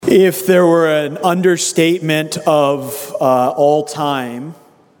If there were an understatement of all time,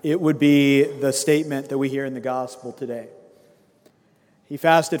 it would be the statement that we hear in the gospel today. He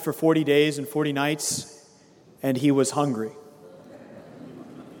fasted for 40 days and 40 nights, and he was hungry.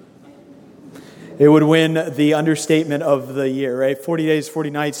 It would win the understatement of the year, right? 40 days, 40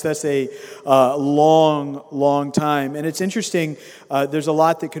 nights, that's a long time. And it's interesting, there's a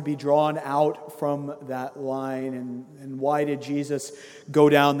lot that could be drawn out from that line. And why did Jesus go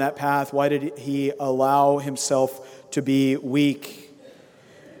down that path? Why did he allow himself to be weak?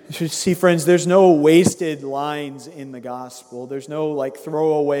 See, friends, there's no wasted lines in the gospel. There's no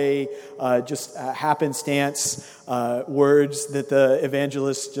throwaway, just happenstance words that the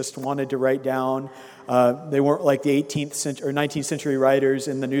evangelists just wanted to write down. They weren't like the 18th century or 19th century writers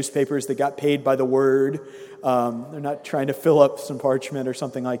in the newspapers that got paid by the word. They're not trying to fill up some parchment or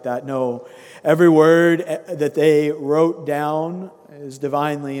something like that. No, every word that they wrote down is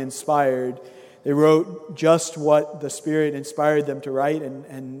divinely inspired. They wrote just what the Spirit inspired them to write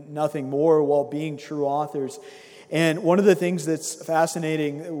and nothing more, while being true authors. And one of the things that's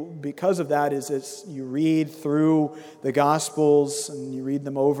fascinating because of that is as you read through the Gospels and you read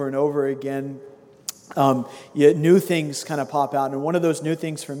them over and over again, new things kind of pop out. And one of those new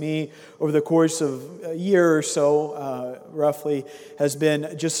things for me over the course of a year or so, roughly, has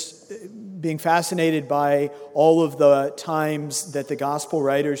been just being fascinated by all of the times that the gospel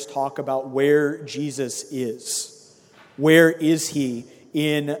writers talk about where Jesus is. Where is he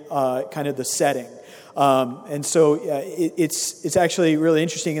in kind of the setting? And so it's actually really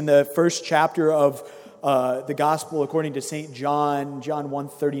interesting. In the first chapter of the gospel according to St. John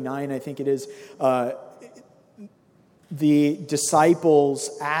 1:39, I think it is, the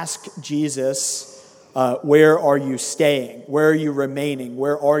disciples ask Jesus, where are you staying? Where are you remaining?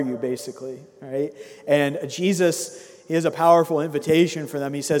 Where are you, basically? Right? And Jesus, he has a powerful invitation for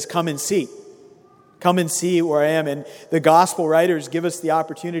them. He says, come and see. Come and see where I am. And the gospel writers give us the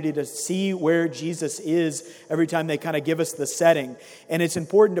opportunity to see where Jesus is every time they kind of give us the setting. And it's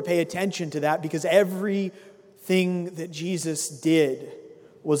important to pay attention to that because everything that Jesus did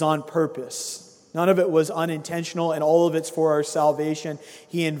was on purpose. None of it was unintentional, and all of it's for our salvation.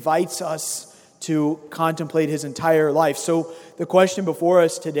 He invites us to contemplate his entire life. So the question before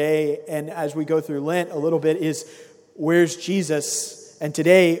us today, and as we go through Lent a little bit, is where's Jesus? And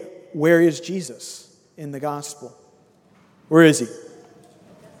today, where is Jesus in the gospel? Where is he?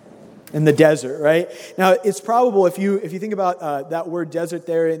 In the desert, right? Now, it's probable, if you think about that word desert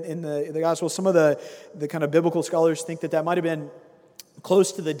there in the gospel, some of the kind of biblical scholars think that might have been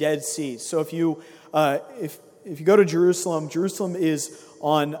close to the Dead Sea. So if you go to Jerusalem, Jerusalem is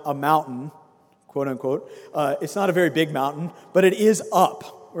on a mountain, quote unquote. It's not a very big mountain, but it is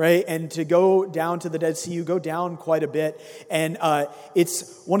up, right? And to go down to the Dead Sea, you go down quite a bit, and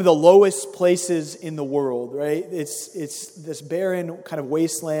it's one of the lowest places in the world, right? It's this barren kind of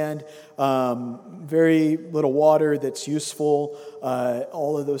wasteland, very little water that's useful,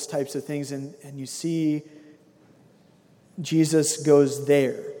 all of those types of things, and you see Jesus goes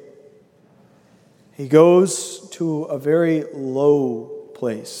there. He goes to a very low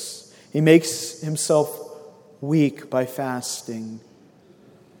place. He makes himself weak by fasting.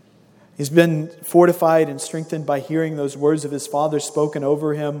 He's been fortified and strengthened by hearing those words of his Father spoken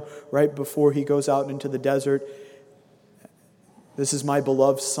over him right before he goes out into the desert. This is my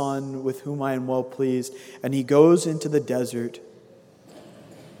beloved Son with whom I am well pleased. And he goes into the desert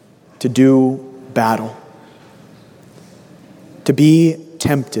to do battle. To be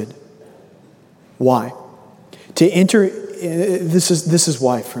tempted. Why? To enter, this is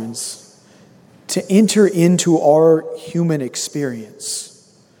why, friends. To enter into our human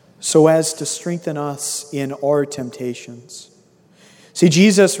experience so as to strengthen us in our temptations. See,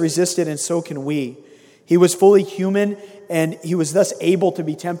 Jesus resisted, and so can we. He was fully human, and he was thus able to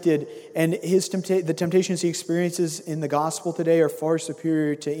be tempted. And the temptations he experiences in the gospel today are far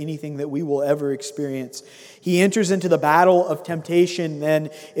superior to anything that we will ever experience. He enters into the battle of temptation then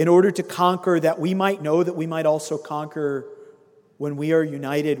in order to conquer, that we might know that we might also conquer when we are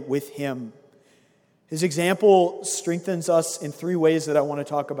united with him. His example strengthens us in three ways that I want to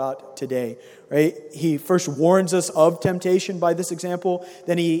talk about today. Right? He first warns us of temptation by this example.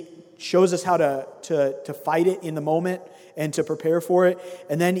 Then he shows us how to fight it in the moment and to prepare for it.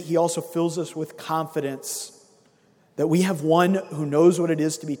 And then he also fills us with confidence that we have one who knows what it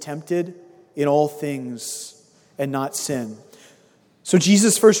is to be tempted in all things and not sin. So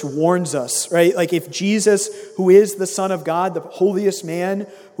Jesus first warns us, right? Like if Jesus, who is the Son of God, the holiest man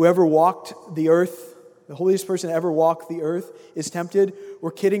who ever walked the earth, the holiest person to ever walk the earth, is tempted,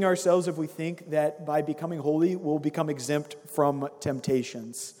 we're kidding ourselves if we think that by becoming holy, we'll become exempt from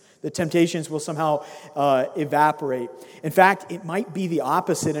temptations. The temptations will somehow evaporate. In fact, it might be the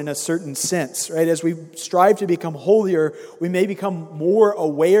opposite in a certain sense, right? As we strive to become holier, we may become more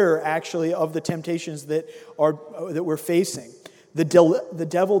aware, actually, of the temptations that we're facing. The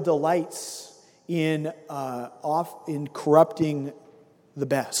devil delights in corrupting the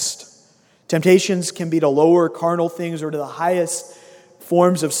best. Temptations can be to lower carnal things or to the highest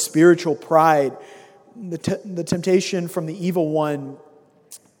forms of spiritual pride. The temptation from the evil one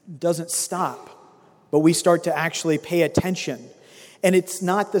doesn't stop, but we start to actually pay attention. And it's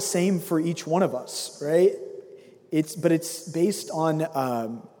not the same for each one of us, right? It's based on,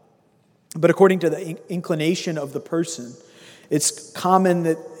 but according to the inclination of the person. It's common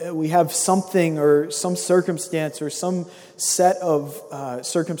that we have something or some circumstance or some set of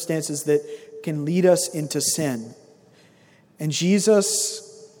circumstances that can lead us into sin. And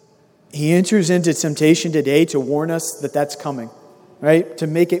Jesus, He enters into temptation today to warn us that that's coming, right? To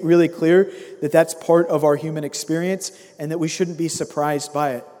make it really clear that that's part of our human experience and that we shouldn't be surprised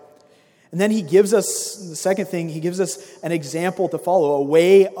by it. And then He gives us, the second thing, He gives us an example to follow, a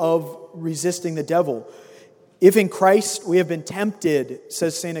way of resisting the devil. If in Christ we have been tempted,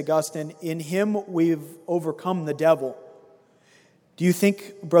 says St. Augustine, in Him we've overcome the devil. Do you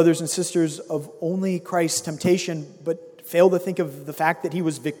think, brothers and sisters, of only Christ's temptation, but fail to think of the fact that He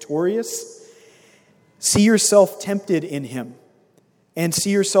was victorious? See yourself tempted in Him, and see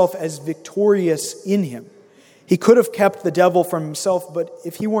yourself as victorious in Him. He could have kept the devil from Himself, but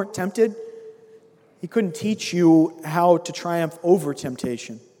if He weren't tempted, He couldn't teach you how to triumph over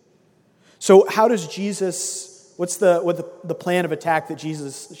temptation. So how does Jesus, what's the plan of attack that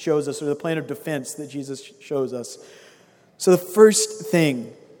Jesus shows us, or the plan of defense that Jesus shows us? So the first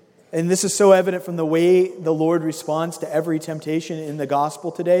thing, and this is so evident from the way the Lord responds to every temptation in the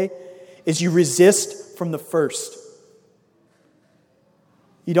gospel today, is you resist from the first.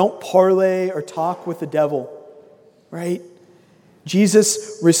 You don't parlay or talk with the devil, right?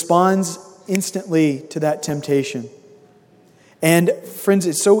 Jesus responds instantly to that temptation. And friends,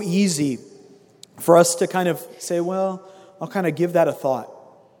 it's so easy for us to kind of say, well, I'll kind of give that a thought.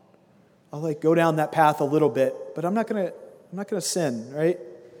 I'll go down that path a little bit, but I'm not going to sin, right?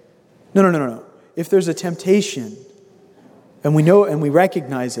 No. If there's a temptation and we know and we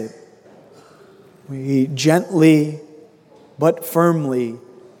recognize it, we gently but firmly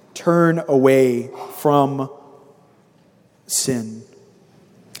turn away from sin.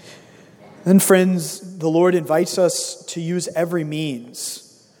 Then, friends, the Lord invites us to use every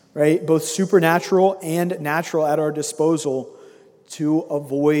means, right, both supernatural and natural at our disposal to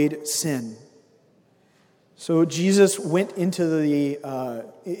avoid sin. So Jesus went into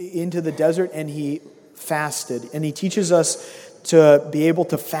the desert and He fasted, and He teaches us to be able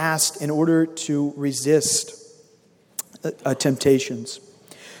to fast in order to resist temptations.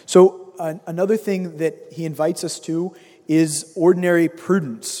 So another thing that He invites us to is ordinary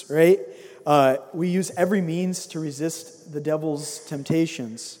prudence, right? We use every means to resist the devil's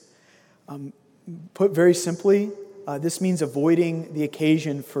temptations. Put very simply, this means avoiding the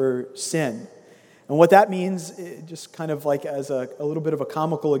occasion for sin. And what that means, just kind of like as a little bit of a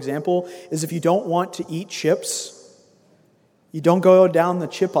comical example, is if you don't want to eat chips, you don't go down the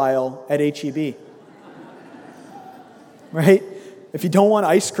chip aisle at H-E-B. Right? If you don't want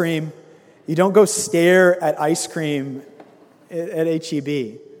ice cream, you don't go stare at ice cream at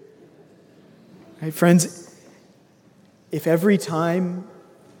H-E-B. Right, friends, if every time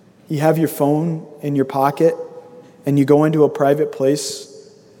you have your phone in your pocket and you go into a private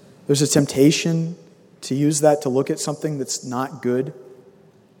place, there's a temptation to use that to look at something that's not good,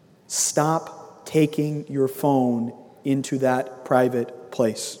 stop taking your phone into that private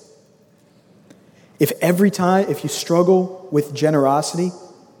place. If you struggle with generosity,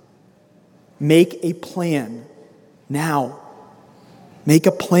 make a plan now. Make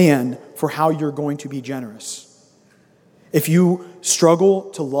a plan for how you're going to be generous. If you struggle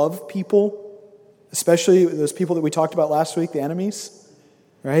to love people, especially those people that we talked about last week, the enemies,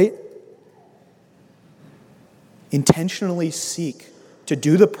 right? Intentionally seek to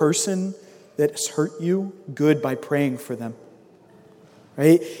do the person that's hurt you good by praying for them.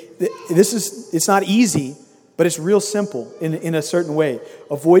 Right? It's not easy, but it's real simple in a certain way.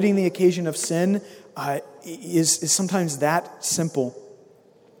 Avoiding the occasion of sin is sometimes that simple.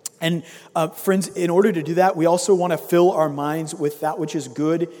 And friends, in order to do that, we also want to fill our minds with that which is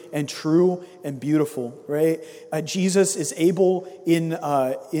good and true and beautiful, right? Jesus is able in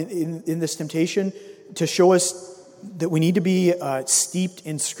this temptation to show us that we need to be steeped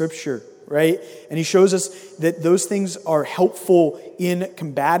in Scripture, right? And he shows us that those things are helpful in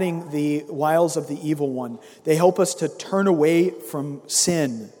combating the wiles of the evil one. They help us to turn away from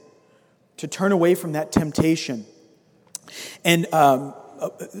sin, to turn away from that temptation. And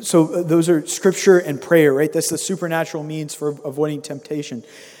so those are scripture and prayer, right? That's the supernatural means for avoiding temptation.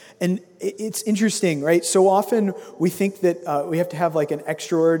 And it's interesting, right? So often we think that we have to have like an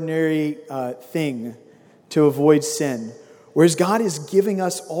extraordinary thing to avoid sin. Whereas God is giving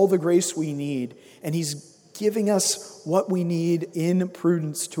us all the grace we need, and he's giving us what we need in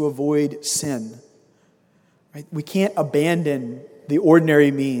prudence to avoid sin. Right? We can't abandon the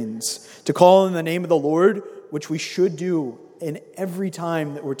ordinary means. To call in the name of the Lord, which we should do in every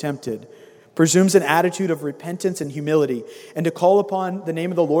time that we're tempted, presumes an attitude of repentance and humility. And to call upon the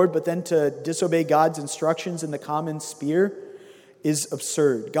name of the Lord, but then to disobey God's instructions in the common sphere is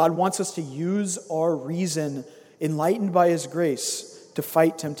absurd. God wants us to use our reason, enlightened by his grace, to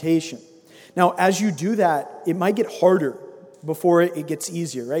fight temptation. Now, as you do that, it might get harder before it gets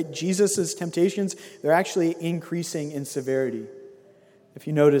easier, right? Jesus' temptations, they're actually increasing in severity, if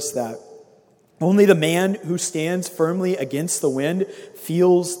you notice that. Only the man who stands firmly against the wind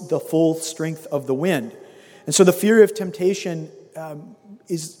feels the full strength of the wind. And so the fear of temptation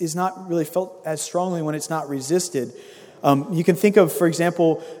is not really felt as strongly when it's not resisted. You can think of, for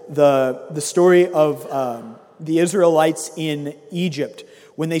example, the story of the Israelites in Egypt.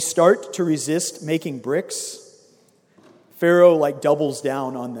 When they start to resist making bricks, Pharaoh doubles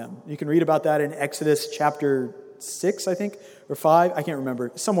down on them. You can read about that in Exodus chapter 6, I think, or 5. I can't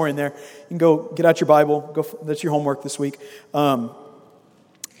remember. Somewhere in there. You can go get out your Bible. That's your homework this week. And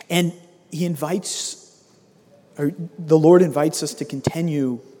the Lord invites us to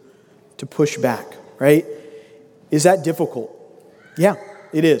continue to push back, right? Is that difficult? Yeah,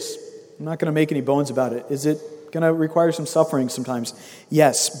 it is. I'm not going to make any bones about it. Is it going to require some suffering sometimes?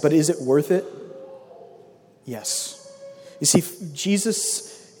 Yes, but is it worth it? Yes. You see,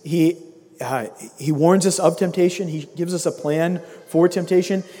 Jesus, he warns us of temptation. He gives us a plan for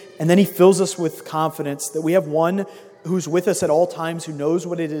temptation. And then he fills us with confidence that we have one who's with us at all times, who knows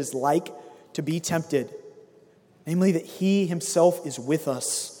what it is like to be tempted. Namely, that he himself is with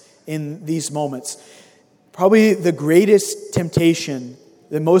us in these moments. Probably the greatest temptation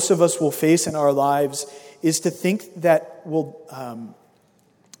that most of us will face in our lives is to think that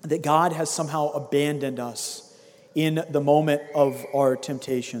that God has somehow abandoned us in the moment of our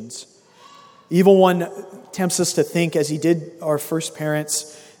temptations. The evil one tempts us to think, as he did our first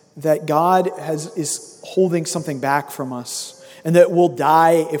parents, that God is holding something back from us, and that we'll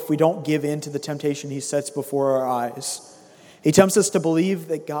die if we don't give in to the temptation he sets before our eyes. He tempts us to believe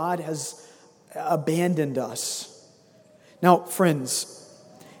that God has abandoned us. Now, friends,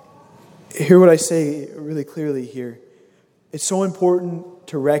 hear what I say really clearly here. It's so important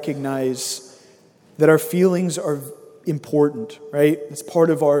to recognize that our feelings are important, right? It's part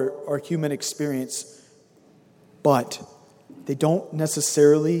of our human experience. But they don't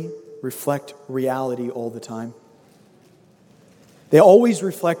necessarily reflect reality all the time. They always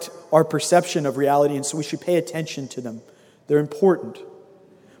reflect our perception of reality, and so we should pay attention to them. They're important,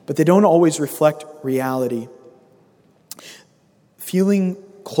 but they don't always reflect reality. Feeling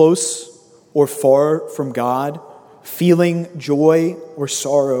close or far from God, feeling joy or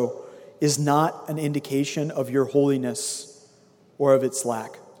sorrow, is not an indication of your holiness or of its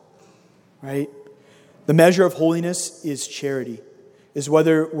lack, right? The measure of holiness is charity, is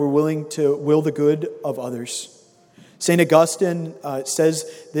whether we're willing to will the good of others. St. Augustine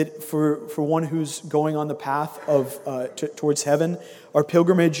says that for one who's going on the path of towards heaven, our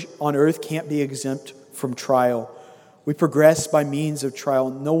pilgrimage on earth can't be exempt from trial. We progress by means of trial.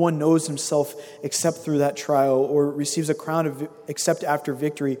 No one knows himself except through that trial, or receives a crown except after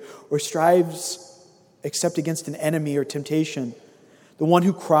victory, or strives except against an enemy or temptation. The one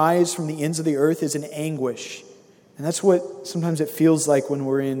who cries from the ends of the earth is in anguish. And that's what sometimes it feels like when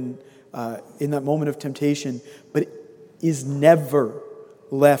we're in that moment of temptation, but is never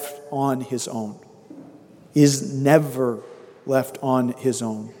left on his own. Is never left on his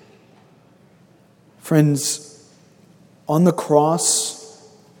own. Friends, on the cross,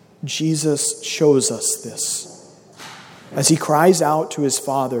 Jesus shows us this. As he cries out to his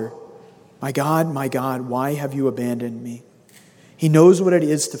Father, my God, why have you abandoned me?" He knows what it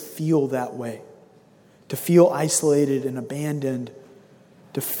is to feel that way, to feel isolated and abandoned,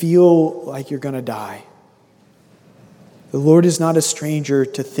 to feel like you're going to die. The Lord is not a stranger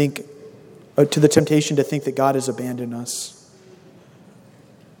to the temptation to think that God has abandoned us.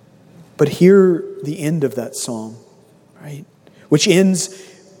 But hear the end of that psalm, right? Which ends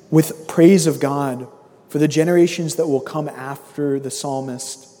with praise of God for the generations that will come after the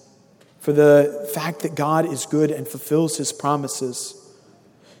psalmist. for the fact that God is good and fulfills his promises.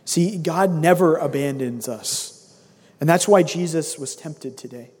 See, God never abandons us. And that's why Jesus was tempted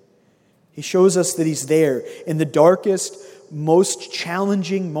today. He shows us that he's there in the darkest, most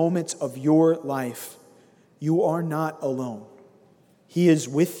challenging moments of your life. You are not alone. He is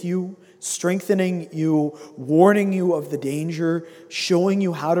with you, strengthening you, warning you of the danger, showing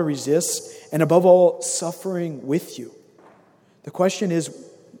you how to resist, and above all, suffering with you. The question is,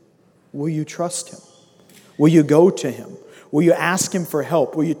 will you trust him? Will you go to him? Will you ask him for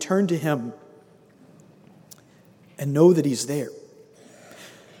help? Will you turn to him and know that he's there?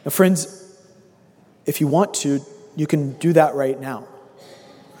 Now, friends, if you want to, you can do that right now.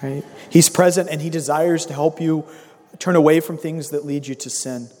 Right? He's present and he desires to help you turn away from things that lead you to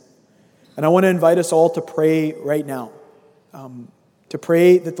sin. And I want to invite us all to pray right now. To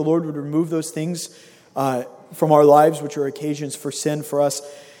pray that the Lord would remove those things from our lives which are occasions for sin for us.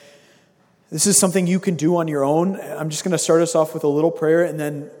 This is something you can do on your own. I'm just going to start us off with a little prayer, and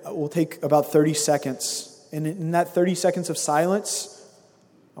then we'll take about 30 seconds. And in that 30 seconds of silence,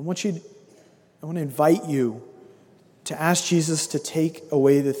 I want to invite you to ask Jesus to take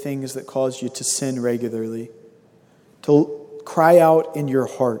away the things that cause you to sin regularly. To cry out in your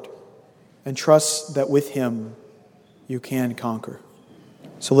heart and trust that with him you can conquer.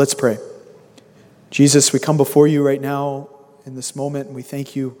 So let's pray. Jesus, we come before you right now in this moment, and we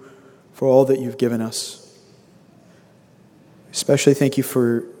thank you for all that you've given us. Especially thank you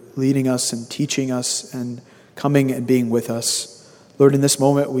for leading us and teaching us and coming and being with us. Lord, in this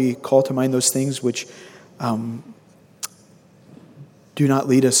moment we call to mind those things which do not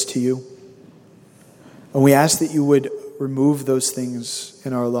lead us to you. And we ask that you would remove those things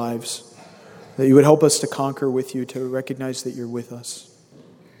in our lives, that you would help us to conquer with you, to recognize that you're with us.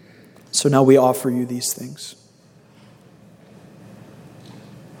 So now we offer you these things.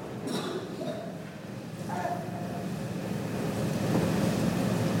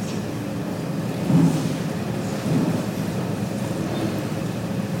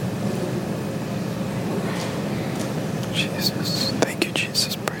 Jesus. Thank you,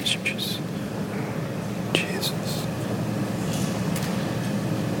 Jesus. Praise you, Jesus. Jesus.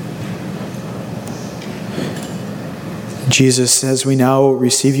 Jesus, as we now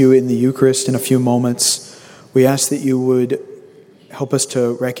receive you in the Eucharist in a few moments, we ask that you would help us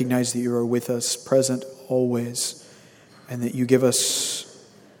to recognize that you are with us, present always, and that you give us,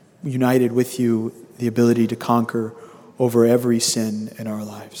 united with you, the ability to conquer over every sin in our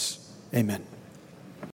lives. Amen.